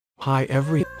Hi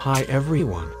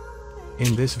everyone.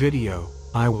 In this video,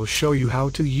 I will show you how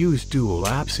to use dual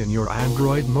apps in your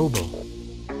Android mobile.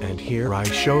 And here I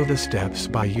show the steps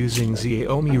by using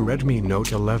Xiaomi Redmi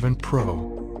Note 11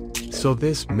 Pro. So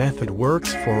this method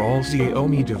works for all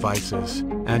Xiaomi devices,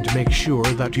 and make sure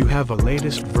that you have a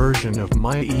latest version of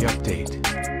miui update.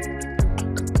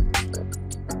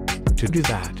 To do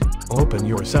that, open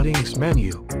your settings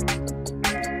menu.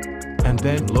 And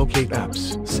then locate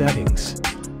apps settings.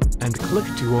 And click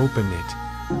to open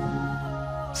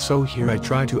it. So here I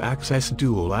try to access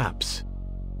dual apps.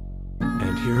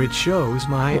 And here it shows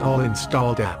my all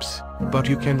installed apps, but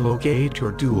you can locate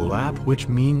your dual app, which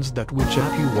means that which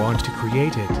app you want to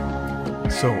create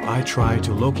it. So I try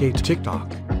to locate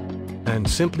TikTok. And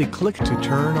simply click to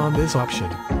turn on this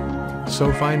option.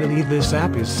 So finally this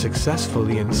app is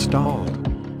successfully installed.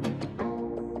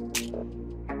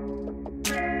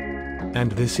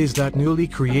 And this is that newly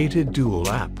created dual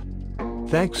app.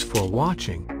 Thanks for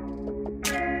watching.